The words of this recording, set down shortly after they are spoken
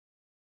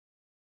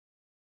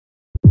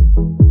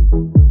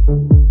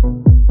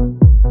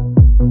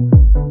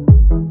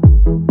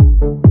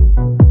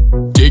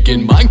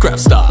Digging Minecraft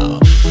style.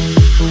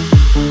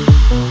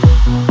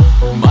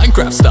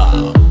 Minecraft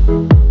style.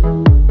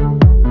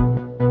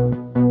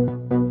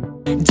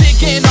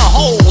 Digging a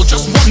hole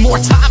just one more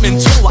time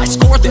until I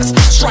score this.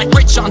 Strike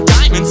rich on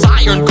diamonds,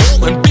 iron,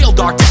 gold, and build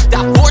our decked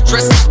out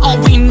fortress. All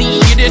we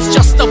need is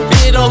just a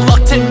bit of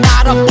luck to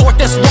not abort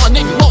this.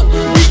 Running low,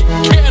 we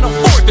can't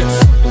afford this.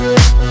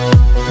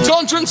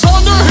 Dungeons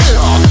under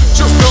here.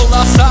 Just the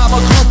last time a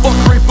group of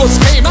creepers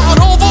came out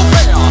over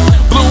there.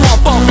 Blew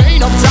up a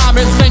vein of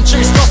diamonds, then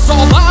chased us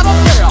all out of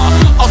there.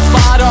 A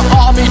spider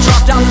army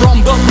dropped down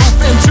from the roof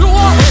into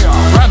our hair.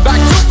 Ran back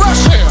to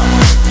fresh air.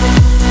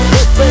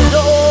 If they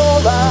go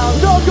around,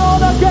 you're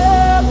gonna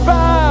get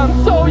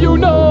banned. So you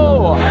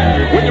know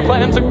when you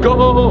plan to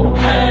go.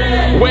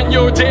 When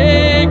you're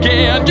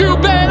digging, you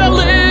better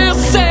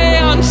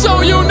listen.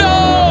 So you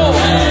know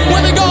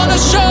when they're gonna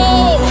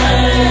show.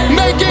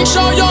 Making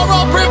sure you're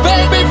all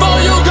prepared before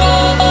you go.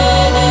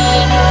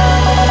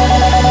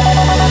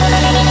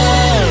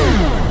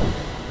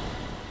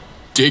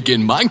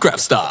 Digging Minecraft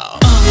style.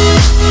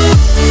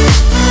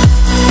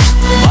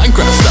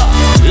 Minecraft style.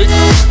 Dig,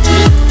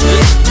 dig,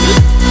 dig, dig.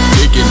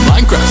 Digging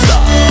Minecraft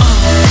style.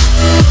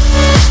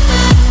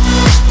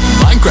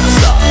 Minecraft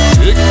style.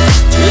 Dig,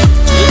 dig,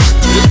 dig,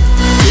 dig.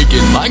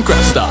 Digging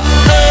Minecraft style.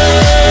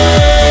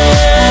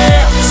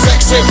 Hey,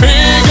 sexy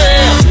piggy.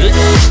 Dig,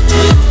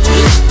 dig,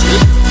 dig,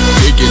 dig.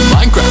 Digging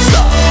Minecraft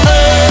style.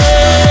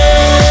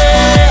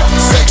 Hey,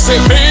 sexy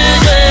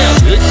piggy.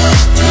 Dig,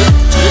 dig,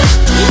 dig,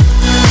 dig.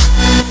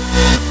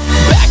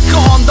 Back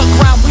on the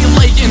ground we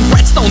lay in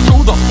redstone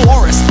through the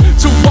forest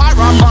to wire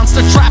our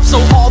monster trap so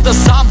all the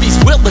zombies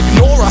will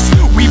ignore us.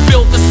 We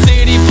built the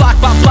city block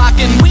by block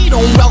and we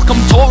don't welcome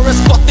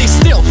tourists, but they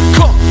still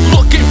come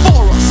looking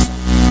for us.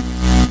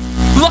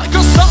 Like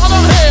a son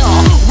of hell,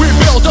 we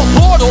built a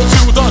portal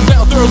to the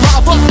nether,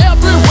 lava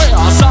everywhere.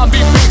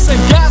 Zombie pigs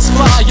and gas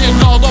flying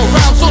all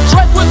around, so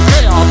tread with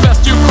care.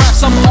 Best you craft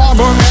some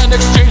armor and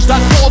exchange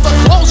that for the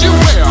clothes you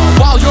wear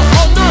while you're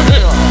under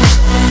here.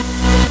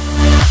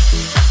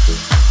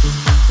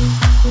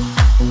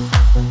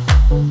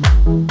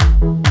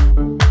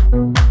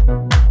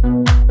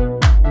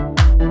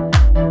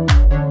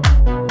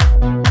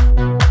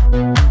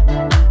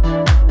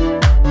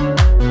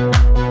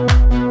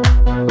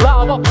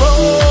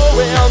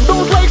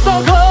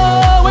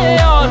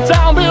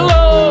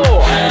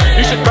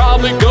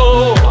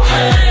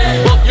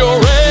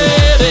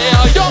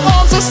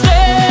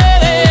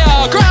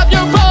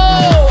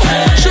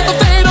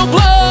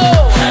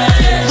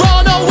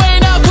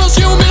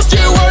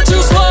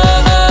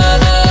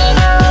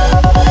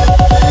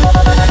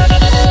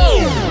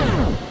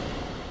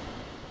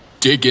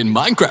 Digging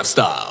Minecraft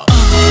style.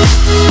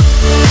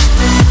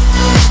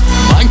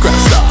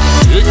 Minecraft style.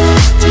 Dig,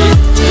 dig,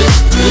 dig,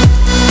 dig.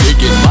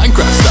 Digging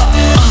Minecraft style.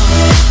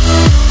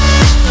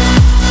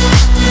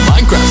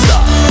 Minecraft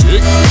style.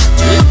 Dig,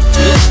 dig,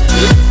 dig,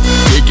 dig.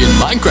 Digging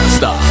Minecraft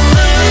style.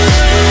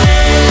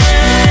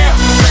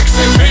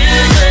 Sexy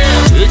piggy.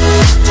 Dig,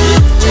 dig,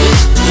 dig,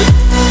 dig.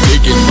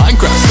 Digging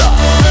Minecraft style.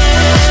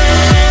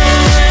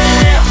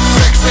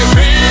 Sexy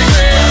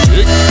piggy.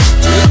 Dig,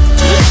 dig,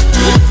 dig,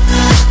 dig.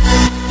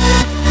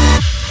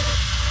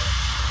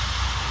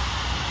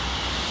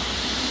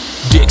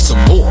 Dig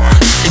some more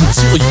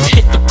until you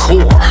hit the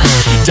core.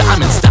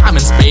 Diamonds,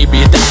 diamonds,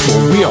 baby, that's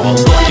what we're all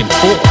looking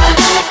for.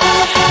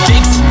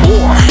 Dig some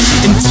more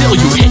until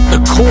you hit the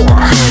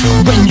core.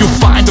 When you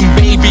find them,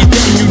 baby,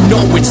 then you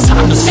know it's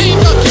time to see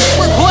the game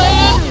we're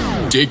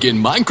playing. Digging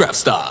Minecraft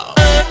style.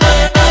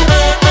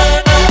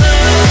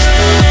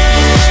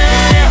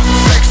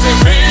 Sexy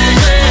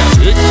piggy.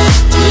 Dig,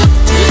 dig,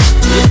 dig,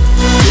 dig.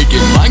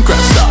 Digging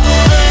Minecraft style.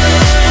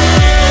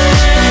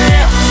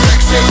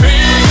 Sexy piggy.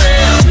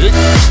 Dig,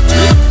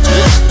 dig,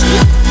 dig,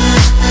 dig.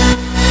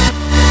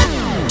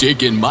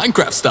 Digging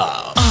Minecraft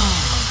style.